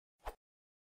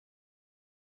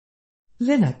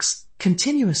Linux,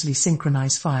 continuously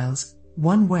synchronize files,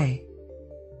 one way.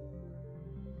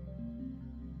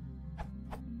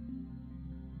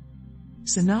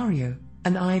 Scenario,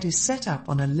 an IDE is set up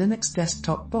on a Linux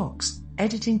desktop box,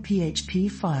 editing PHP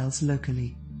files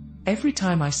locally. Every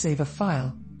time I save a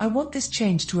file, I want this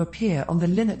change to appear on the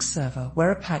Linux server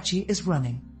where Apache is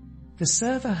running. The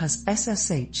server has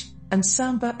SSH, and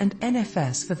Samba and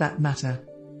NFS for that matter.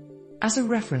 As a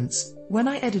reference, when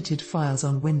I edited files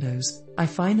on Windows, I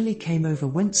finally came over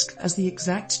winscp as the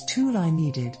exact tool I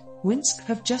needed. Winscp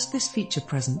have just this feature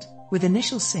present, with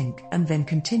initial sync and then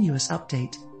continuous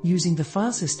update, using the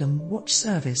file system watch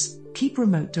service, keep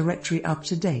remote directory up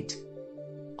to date.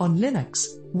 On Linux,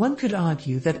 one could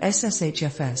argue that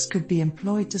SSHFS could be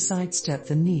employed to sidestep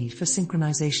the need for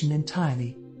synchronization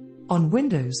entirely. On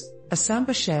Windows, a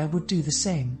Samba share would do the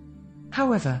same.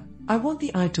 However, I want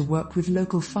the IDE to work with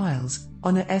local files,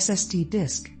 on a SSD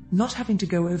disk, not having to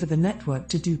go over the network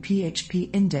to do PHP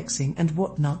indexing and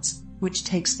whatnots, which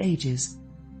takes ages.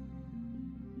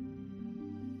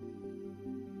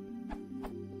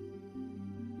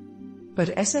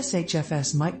 But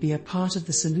SSHFS might be a part of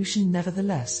the solution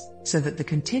nevertheless, so that the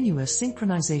continuous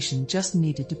synchronization just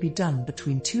needed to be done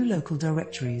between two local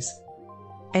directories.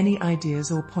 Any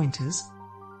ideas or pointers?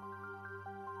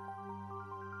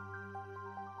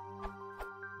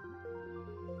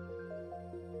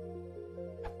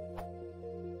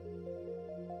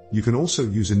 You can also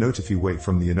use a Notify wait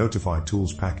from the Notify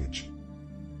tools package.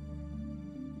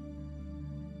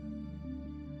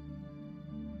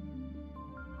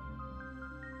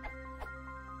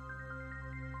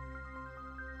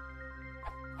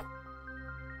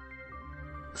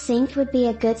 Sync would be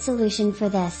a good solution for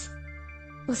this.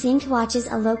 Sync watches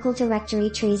a local directory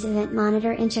tree's event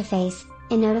monitor interface,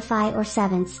 in Notify or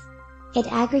Sevens. It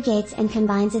aggregates and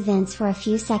combines events for a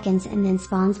few seconds and then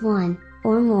spawns one,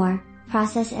 or more,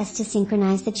 process S to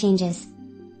synchronize the changes.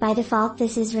 By default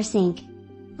this is Resync.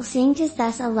 Sync is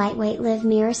thus a lightweight live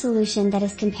mirror solution that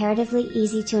is comparatively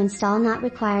easy to install, not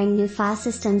requiring new file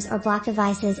systems or block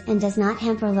devices, and does not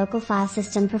hamper local file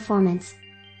system performance.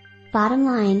 Bottom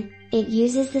line, it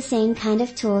uses the same kind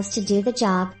of tools to do the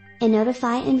job, in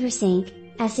Notify and Resync,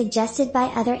 as suggested by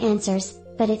other answers,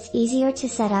 but it's easier to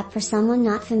set up for someone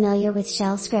not familiar with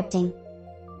shell scripting.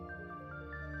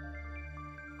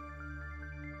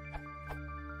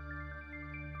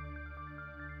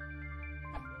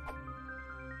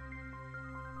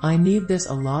 I need this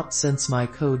a lot since my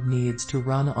code needs to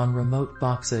run on remote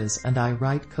boxes and I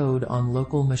write code on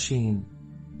local machine.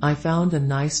 I found a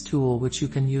nice tool which you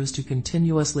can use to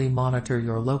continuously monitor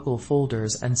your local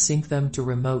folders and sync them to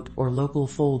remote or local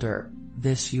folder,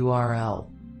 this URL.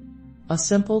 A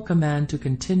simple command to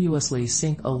continuously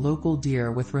sync a local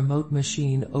dir with remote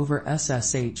machine over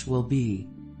SSH will be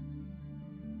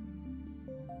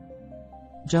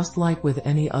just like with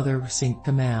any other sync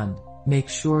command. Make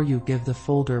sure you give the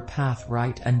folder path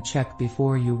right and check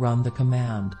before you run the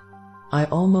command. I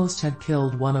almost had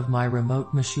killed one of my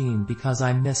remote machine because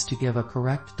I missed to give a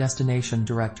correct destination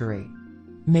directory.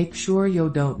 Make sure you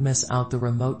don't miss out the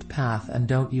remote path and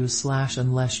don't use /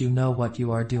 unless you know what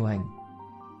you are doing.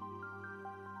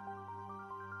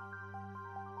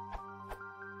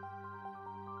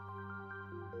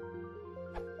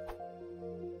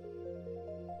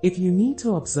 If you need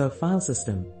to observe file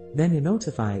system, then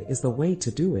Notify is the way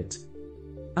to do it.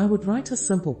 I would write a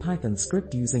simple Python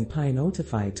script using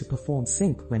pynotify to perform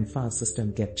sync when file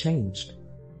system get changed.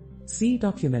 See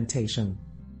documentation.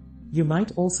 You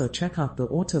might also check out the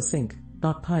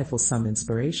autosync.py for some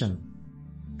inspiration.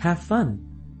 Have fun!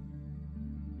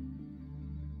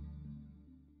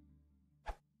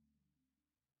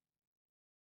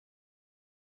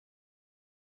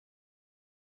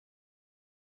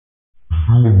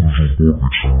 Filmes o Bob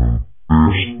Channel,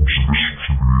 10 de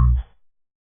substituir.